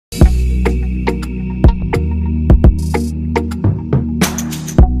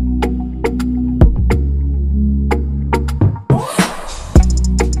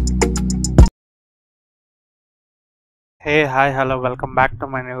Hey, hi, hello, welcome back to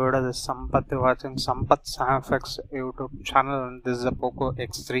my new video. This is Sampath. You're watching Sampath SamFX YouTube channel, and this is a Poco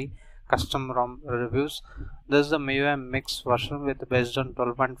X3 custom ROM reviews. This is the MiuiMiX version with based on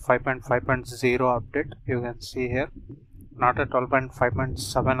 12.5.5.0 update. You can see here, not a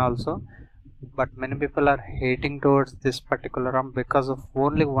 12.5.7 also, but many people are hating towards this particular ROM because of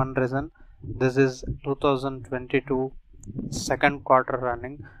only one reason. This is 2022 second quarter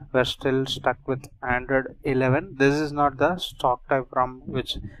running. We're still stuck with Android 11. This is not the stock type ROM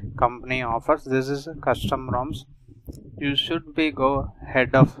which company offers. This is a custom ROMs. You should be go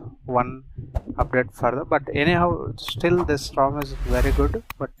ahead of one update further, but anyhow still this ROM is very good,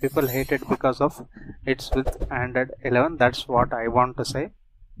 but people hate it because of it's with Android 11. That's what I want to say.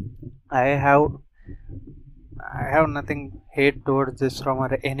 I have nothing hate towards this ROM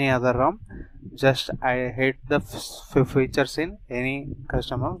or any other ROM. Just I hate the features in any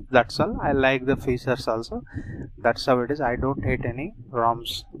custom ROM. That's all. I like the features also. That's how it is. I don't hate any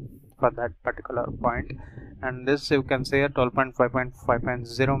ROMs for that particular point. And this you can say a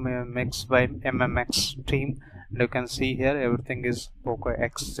 12.5.5.0 mixed by MMX Team. And you can see here everything is Poco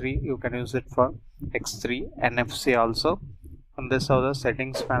X3. You can use it for X3 NFC also. And this how the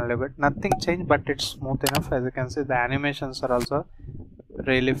settings panel a bit. Nothing changed, but it's smooth enough. As you can see, the animations are also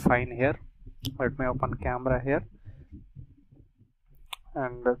really fine here. Let me open camera here,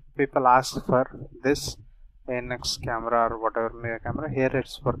 and people ask for this NX camera or whatever MIUI camera. Here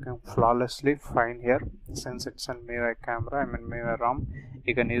it's working flawlessly fine here. Since it's a MIUI camera, MIUI ROM,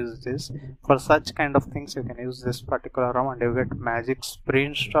 you can use this for such kind of things. You can use this particular ROM, and you get MMX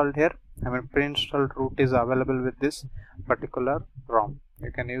pre-installed here. Pre-installed root is available with this particular ROM.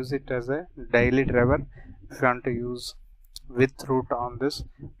 You can use it as a daily driver if you want to use with root on this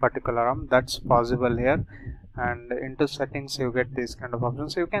particular ROM. That's possible here. And into settings you get these kind of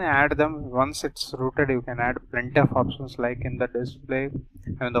options. You can add them once it's rooted. You can add plenty of options like in the display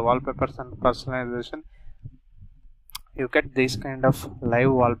and the wallpapers and personalization. You get these kind of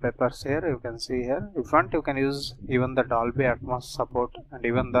live wallpapers here. You can see here. If you want, you can use even the Dolby Atmos support and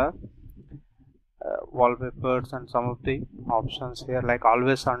even the wallpapers and some of the options here like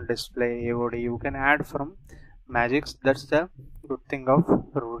always on display AOD. You can add from Magix. That's the good thing of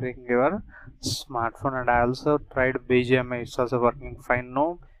rooting your smartphone. And I also tried BGMI. It's also working fine.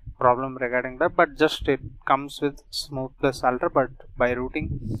 No problem regarding that, but just it comes with smooth plus ultra. But by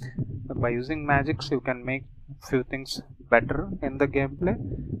using Magix, you can make few things better in the gameplay.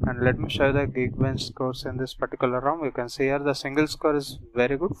 And let me show you the Geekbench scores in this particular ROM. You can see here the single score is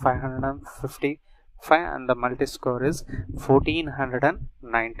very good, 555, and the multi score is 1419.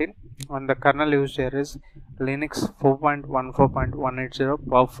 And the kernel used here is Linux 4.14.180.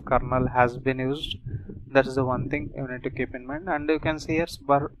 Perf kernel has been used. That is the one thing you need to keep in mind. And you can see here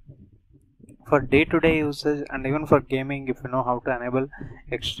for day-to-day usage and even for gaming, if you know how to enable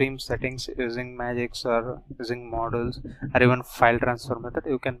extreme settings using Magix or using modules or even file transfer method,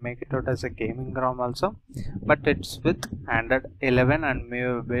 you can make it out as a gaming ROM also. But it's with Android 11 and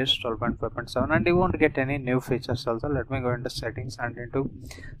MIUI based 12.5.7, and you won't get any new features also. Let me go into settings and into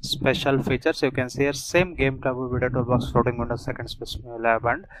special features. You can see here same game tab, video toolbox, floating window, second space, MIUI lab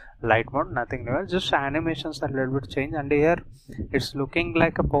and light mode. Nothing new, just animations are a little bit changed. And here it's looking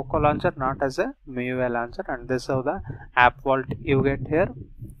like a Poco launcher, not as a MIUI launcher. And this is how the app vault you get here.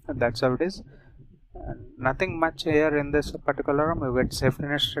 That's how it is. And nothing much here in this particular ROM. You get safety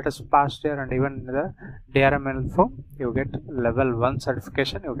net status passed here, and even the DRM info you get level 1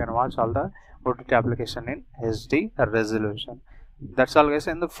 certification. You can watch all the OTT application in HD resolution. That's all guys.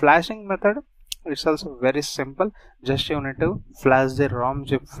 In the flashing method, it's also very simple. Just you need to flash the ROM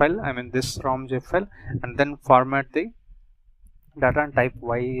zip file, this ROM zip file, and then format the data and type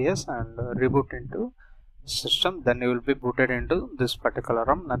YES and reboot into system. Then you will be booted into this particular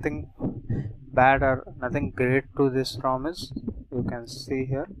ROM. Nothing bad or nothing great to this ROM is, you can see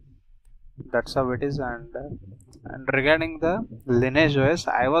here. That's how it is. And regarding the Lineage OS,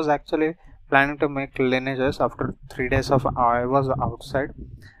 I was actually planning to make Lineage OS after 3 days of I was outside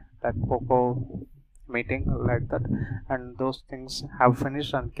that Poco meeting like that, and those things have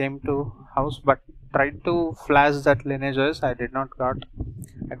finished and came to house, but tried to flash that Lineage OS. I did not got.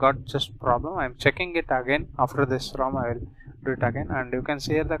 I got just problem. I'm checking it again after this ROM. I will do it again. And you can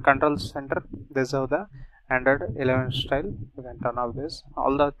see here the control center. This is how the Android 11 style. You can turn off this.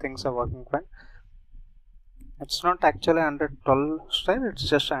 All the things are working fine. It's not actually Android 12 style. It's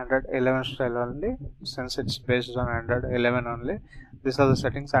just Android 11 style only, since it's based on Android 11 only. These are the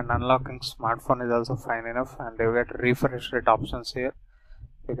settings. And unlocking smartphone is also fine enough. And you get refresh rate options here.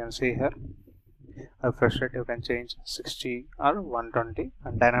 You can see here. refresh rate you can change 60 or 120,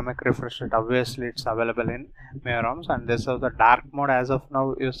 and dynamic refresh rate obviously it's available in MIUI ROMs. And this is the dark mode. As of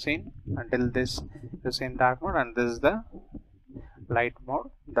now you've seen, until this you've seen dark mode, and this is the light mode.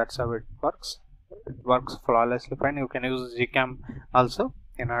 That's how it works. It works flawlessly fine. You can use Gcam also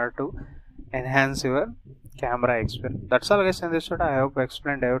in order to enhance your camera experience. That's all guys in this video. I hope I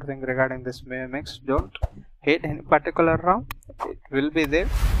explained everything regarding this MiuiMiX. Don't hate any particular ROM, it will be there.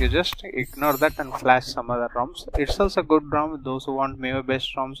 You just ignore that and flash some other ROMs. It's also good ROM those who want MIUI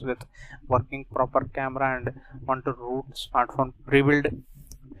based ROMs with working proper camera and want to root smartphone pre-build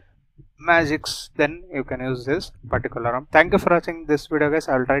magics, then you can use this particular ROM. Thank you for watching this video guys.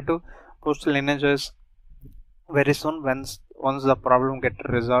 I will try to post lineages very soon. Once the problem get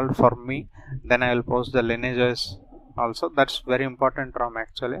resolved for me, then I will post the lineages also. That's very important ROM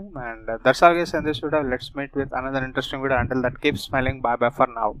actually. And that's all guys in this video. Let's meet with another interesting video. Until that, keep smiling. Bye bye for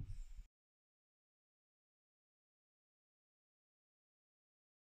now.